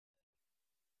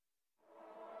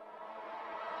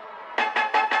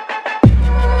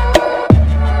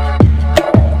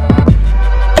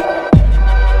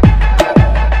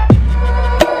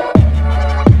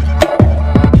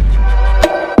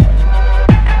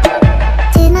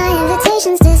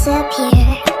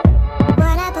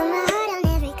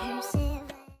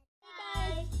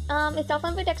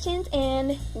decorations,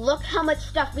 and look how much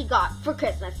stuff we got for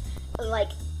Christmas.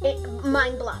 Like,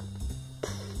 mind blown.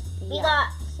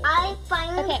 I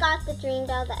finally got the dream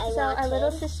doll that I wanted. So our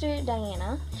little sister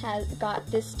Diana has got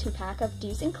this 2-pack of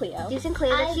Deuce and Cleo. Deuce and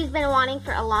Cleo that she's been wanting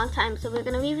for a long time, so we're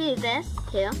gonna review this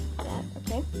too. Yeah,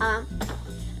 okay.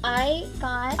 I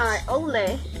got our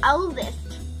oldest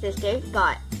sister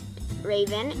got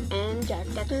Raven and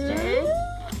Dexter.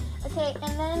 Okay,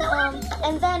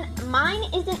 and then mine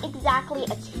isn't exactly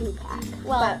a 2-pack.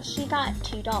 Well, she got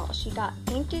 2 dolls. She got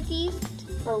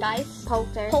Poltergeist,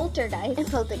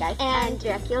 Poltergeist, and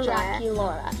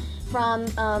Draculaura from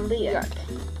New York.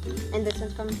 And this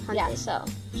one's from Haunted. Yeah, so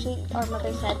our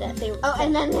mother said that they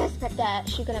and then this that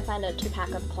she couldn't find a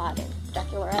 2-pack of Claude and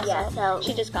Draculaura. Yeah, so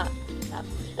she just got that.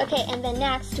 Okay, and then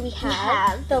next we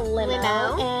have the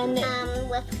limo and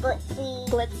with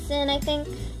Blitzen, I think.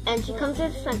 And she comes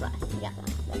with sunglasses. Yeah,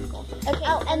 that's cool. Okay,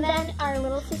 and then our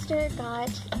little sister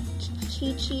got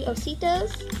Chi-Chi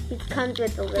Ositos. It comes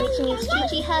with the little. Which means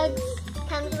Chi-Chi hugs.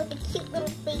 Comes with a cute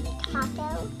little baby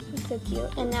taco. He's so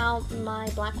cute. And now my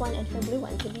black one and her blue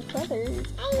one could be brothers.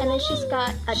 And then she's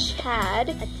got a Chad,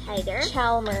 a tiger,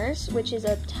 Chalmers, which is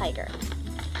a tiger.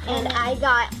 And I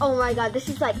got, oh my god, this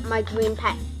is like my dream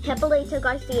pet, Hippolyto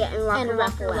Garcia and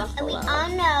Rocker Ruffalo. And we all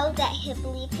know that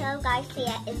Hippolyto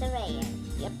Garcia is a rare.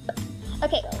 Yep.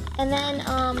 Okay, and then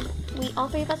we all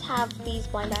 3 of us have these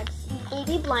blind bags.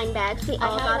 These blind bags. We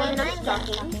all got them in our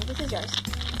stocking. This is yours.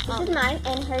 This is mine,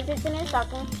 and hers is in her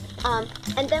stocking.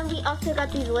 And then we also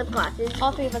got these lip glosses.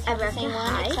 All 3 of us have the same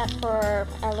one, except for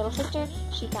our little sister.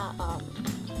 She got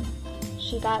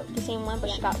the same one, but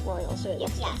she got royal, so it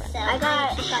looks different. So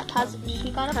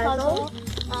she got a puzzle.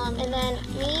 And then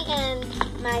me and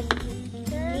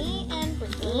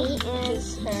Brittany,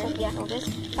 Sophia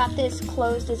oldest, got this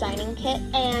clothes designing kit,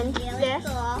 and this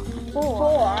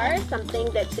for something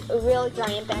that's a real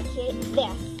giant bag kit.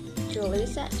 This jewelry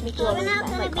set. So we we're not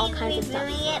going to be all kinds of stuff.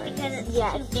 It because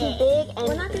it's too big. And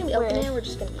we're not going to be opening it. We're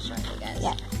just going to be showing you guys.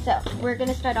 Yeah. So we're going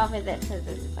to start off with this because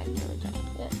this is like really giant.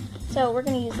 Yeah. So we're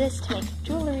going to use this to make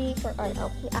jewelry for our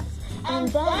LPS. And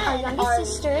then our youngest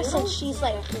sister, since she's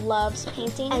like loves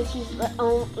painting, and she's like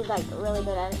really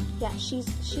good at it. Yeah, she's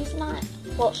not.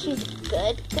 Well, she's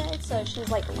good, so she's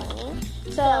like learning.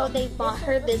 So they bought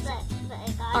her this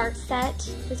art set.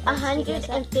 This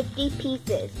 150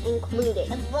 pieces included.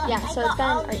 Yeah, so it's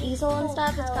got our easel and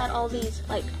stuff. It's got all these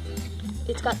like.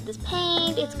 It's got this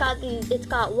paint. It's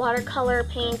got watercolor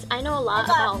paints. I know a lot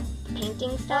about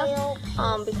painting stuff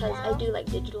because I do like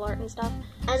digital art and stuff.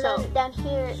 And so then down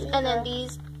here, and then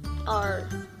these are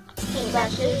paint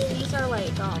brushes. These are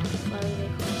like what are they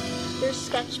called? They're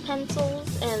sketch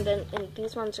pencils, and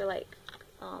these ones are like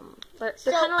they're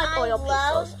kind of like oil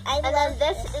pencils. And then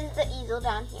this is the easel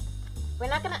down here. We're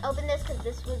not gonna open this because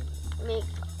this would make.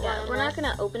 Yeah, we're not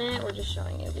gonna open it. We're just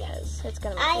showing you because it's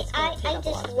gonna. I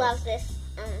just love this.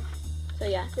 So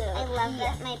yeah. I love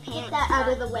that my parents. Get that out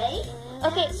of the way.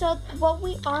 Okay, so what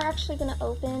we are actually gonna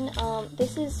open,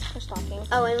 this is for stocking.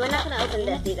 Oh, and we're not gonna open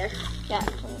this either. Yeah,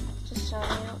 just showing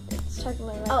you. It's starting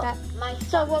like that.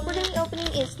 So what we're gonna be opening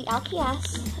is the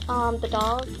LPS, the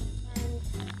dolls, and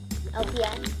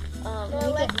LPS.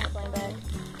 You get my blind bag.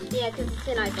 Yeah, because it's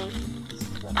in our thing.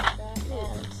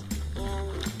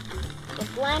 And the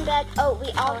blind bag. Oh,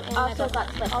 we also got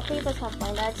slippers. All 3 of us have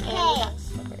blind bags, and we got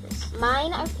slippers.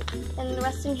 Mine are, and the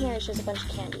rest in here is just a bunch of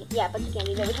candy. Yeah, a bunch of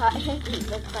candy that we thought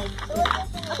looks like.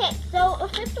 Okay, so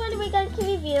first one we're going to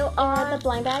review are the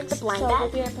blind bags. The blind bags. So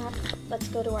we'll be right back. Let's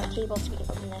go to our table so we can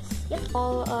open this. Yep.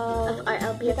 All of our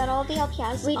LPS. We got all the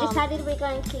LPS. We decided we're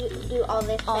going to do all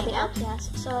this. All the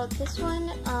LPS. So this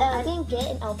one, I didn't get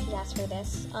an LPS for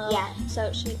this. Yeah.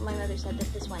 So my mother said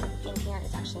that this one in here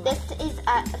is actually. This is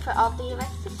for all 3 of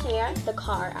us to share. The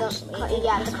car actually.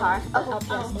 The car. The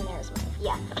LPS in there is mine.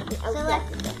 Yeah. So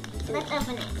let's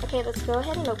open it. Okay, let's go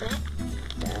ahead and open it.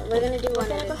 So we're gonna do one.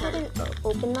 We're gonna go ahead and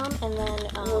open them, and then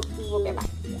we'll be back.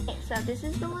 Okay, so this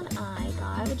is the one I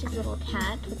got, which is a little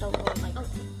cat with a little like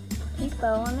pink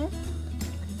bow on it,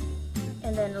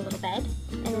 and then a little bed.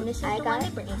 And then this is the one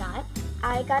that Brittany got.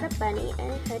 I got a bunny,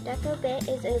 and her deco bit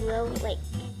is a little like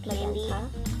candy,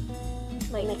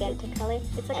 like magenta color.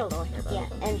 It's like a little hair bow.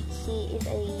 Yeah, and she is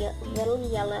a little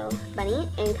yellow bunny,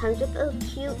 and comes with a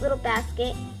cute little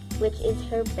basket, which is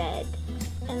her bed.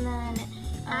 And then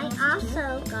I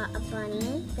also got a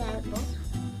bunny that's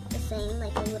the same,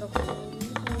 like a little candy.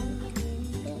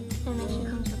 And then she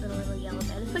comes with a little yellow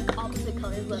bed. It's like opposite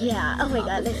colors. Yeah, oh my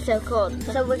god, they're so cool.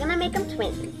 So we're gonna make them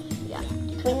twins. Yeah.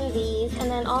 Twinsies. And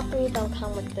then all 3 of them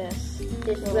come with this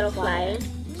little flyer.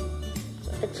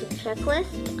 It's a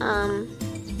checklist.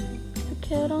 A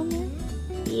kid on there?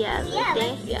 Yeah,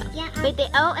 Yeah. Wait,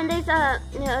 oh, and there's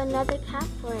another cat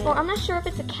for it. Well, I'm not sure if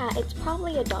it's a cat. It's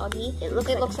probably a doggy. It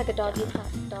looks like a doggy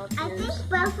dog. I think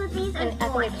both of these are and I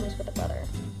think it comes with a brother.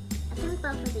 I think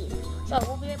both of these. So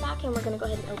we'll be right back, and we're gonna go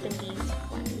ahead and open these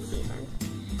ones.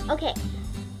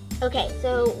 Okay,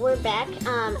 so we're back.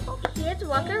 Here's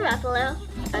Walker Ruffalo.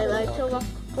 I like to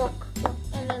walk.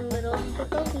 And then little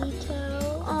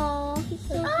Piccolito. Oh, he's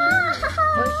so cute.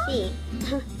 Or she.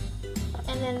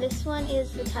 And then this one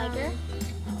is the tiger.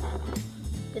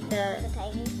 With the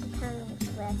tiger comes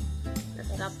with the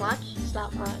stopwatch.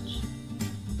 Stopwatch.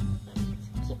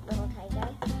 Cute little tiger.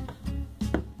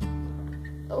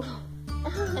 Oh.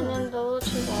 And then the little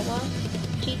chihuahua.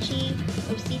 Chi-Chi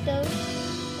Osito.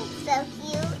 It's so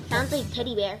cute. Sounds like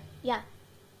teddy bear. Yeah.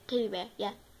 Teddy bear,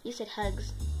 yeah. You said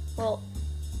hugs. Well,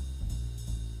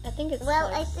 I think it's Well,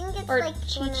 hugs. I think it's or like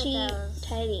Chi-Chi one of those.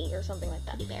 Teddy or something like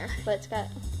that. Teddy bear. But it's got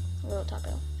a little taco.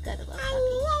 It's got a little puppy.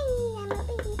 Hi, I'm a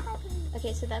baby puppy.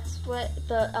 Okay, so that's what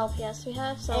the LPS we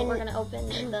have. So And we're gonna open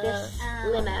the this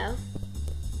limo.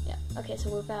 Yeah. Okay, so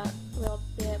we're back. We'll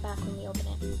be right back when we open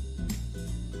it.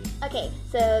 Okay,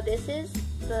 So this is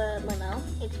the limo.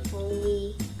 it's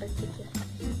fully articulate.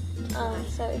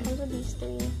 So it comes with these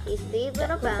three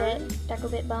little bones. deco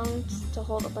bit bones to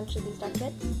hold a bunch of these duck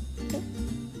bits.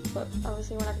 But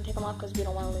obviously we're not gonna take them off because we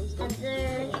don't want to lose them.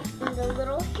 And the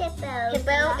little hippo.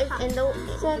 Hippo is in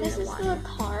the. So this is the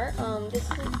car.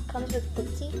 Comes with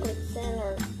Blitzen,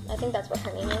 or I think that's what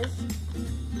her name is.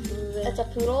 It's a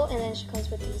poodle, and then she comes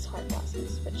with these heart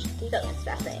glasses, which they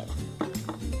That's it.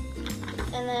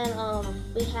 And then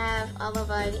We have all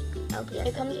of our LPS.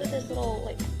 it comes with this little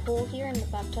like pool here in the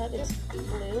bathtub. It's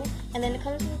blue, and then it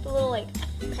comes with the little like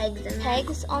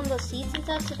pegs on the seats and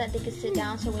stuff so that they can sit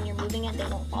down. So when you're moving it, they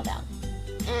don't fall down.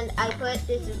 And I put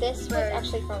This was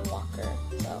actually from Walker,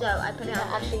 so I put it that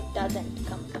on. actually doesn't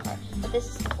come with the car. But this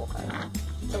is the full car.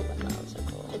 It's a limo. It's so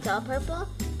cool. It's all purple.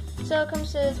 So it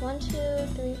comes with 1, 2,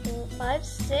 3, 4, 5,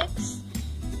 6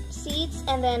 seats,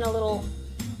 and then a little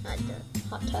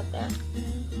hot tub there.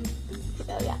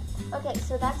 So yeah. Okay,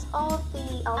 so that's all of the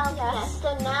LPS.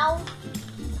 So now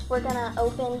We're gonna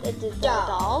open the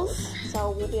dolls.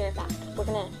 So we'll be right back. We're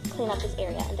gonna clean up this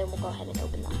area, and then we'll go ahead and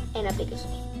open them. in a bigger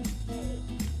screen.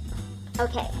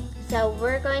 Okay, so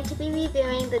we're going to be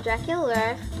reviewing the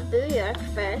Dracula Boo York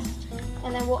first.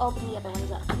 And then we'll open the other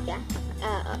ones up. Yeah.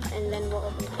 And then we'll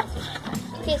open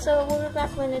the Okay, so we'll be back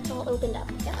when it's all opened up.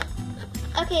 Yeah.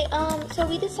 Okay, so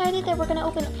we decided that we're gonna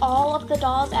open all of the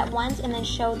dolls at once and then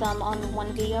show them on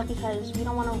one video because we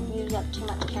don't want to use up too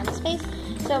much camera space.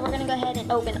 So we're gonna go ahead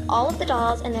and open all of the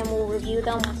dolls and then we'll review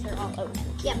them once they're all open.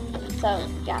 Yep. So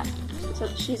yeah. So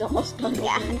she's almost done.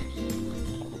 Yeah.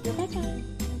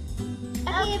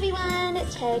 Okay, everyone,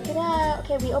 check it out.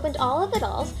 Okay, we opened all of the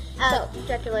dolls. So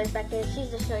Dracula's back there. She's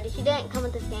the shortest. She didn't come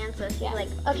with the stand, so she's like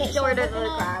so shorter we're than the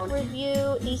gonna crowd.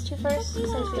 review these two first since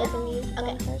we opened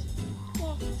these first.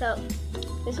 So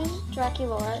This is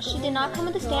Dracula. She did not come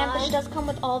with a stand, but she does come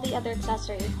with all the other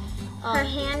accessories. her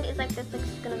hand is like this, like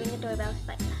she's gonna ring the doorbell. She's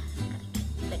like, gotta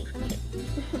get ready for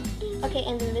me. Okay,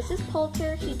 and then this is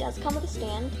Polter. He does come with a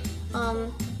stand.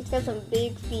 He's got some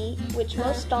big feet, which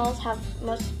most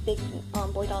big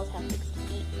boy dolls have big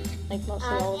feet. Like most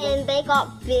of all of them. And they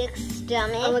got big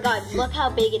stomachs. Oh my god, look how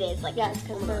big it is. Like, Yeah, it's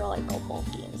because they're like all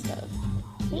bulky and stuff.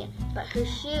 yeah. But her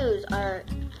shoes are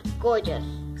gorgeous.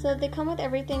 So they come with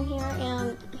everything here,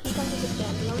 and he comes with a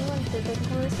stand. The only one that doesn't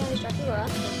come with a stand is Dracula.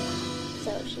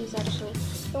 So she's actually...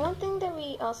 The one thing that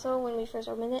we also, when we first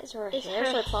opened it, is her hair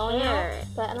started falling out.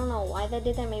 But I don't know why they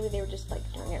did that. Maybe they were just like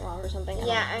doing it wrong or something.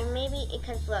 Yeah, or maybe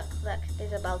because look,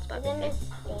 there's a bald spot in there.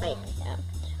 Like, yeah.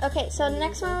 Okay, so the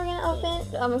next one we're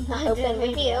gonna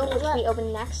review, which we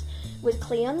open next, with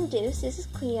Cleo and Deuce. This is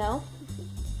Cleo,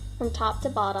 from top to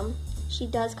bottom. She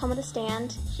does come with a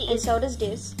stand, and so does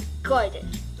Deuce. gorgeous.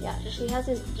 Yeah, she has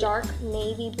this dark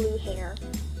navy blue hair.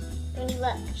 And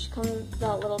look. She comes with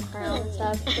that little crown and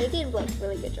stuff. They did like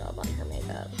really good job on her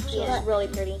makeup. She was really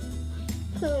pretty.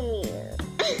 Come here.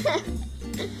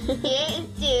 Here is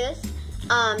Deuce.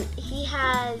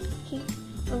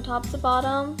 From top to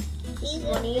bottom. This is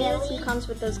what he is. really- He comes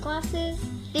with those glasses.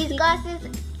 These glasses,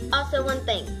 also one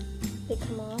thing. They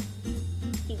come off.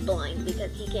 He's blind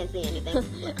because he can't see anything.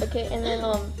 Okay, and then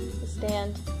the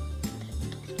stand.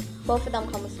 Both of them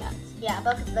come with stands. Yeah,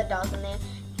 both of the dolls in there.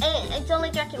 And it's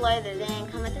only Dracula that didn't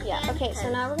come with the stand. Yeah. Okay,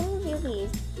 so now we're gonna review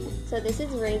these. So this is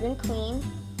Raven Queen,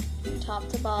 top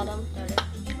to bottom.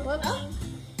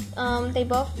 Whoops. They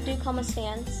both do come with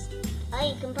stands. Oh,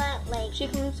 you can put like. She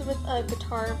comes with a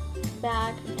guitar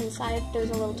bag. Inside there's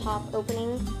a little top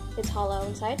opening. It's hollow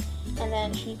inside. And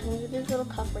then she comes with this little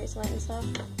cuff bracelet and stuff.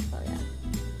 Oh yeah.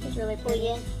 She's really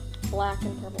pretty. Black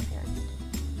and purple hair.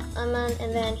 And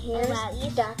then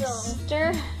here's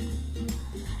Dexter.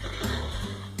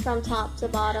 From top to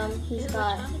bottom, he's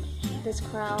got this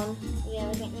crown. Yeah,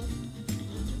 look at me.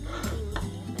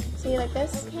 See, like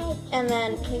this? Okay. And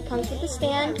then he comes with the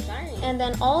stand. And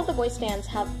then all of the boy stands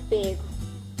have big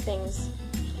things.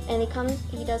 And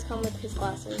he does come with his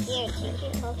glasses. Yeah,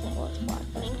 cute. Well, it's black,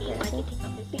 but Thank you.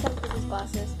 he comes with his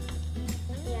glasses.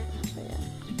 Yeah. So, yeah.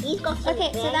 He's got some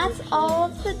Okay, so that's all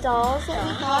of the dolls that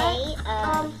we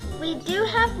got. We do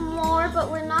have more, but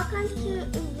we're not going to.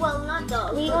 Well, not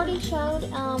dolls. We already showed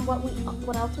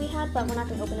what else we had, but we're not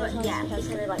going to open it. Yeah, because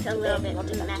we're like a little bit we'll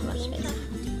take up too much messy. space.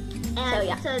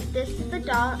 And so this is the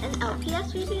doll and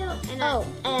LPS video.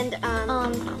 And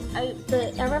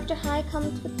the Ever After High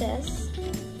comes with this.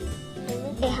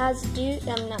 It has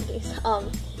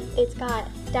it's got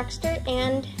Dexter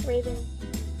and Raven,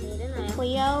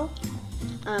 Cleo,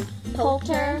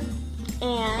 Poulter,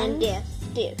 and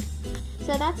Deuce.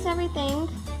 So that's everything.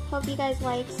 Hope you guys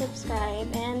like,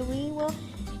 subscribe, and we will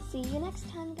see you next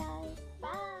time, guys.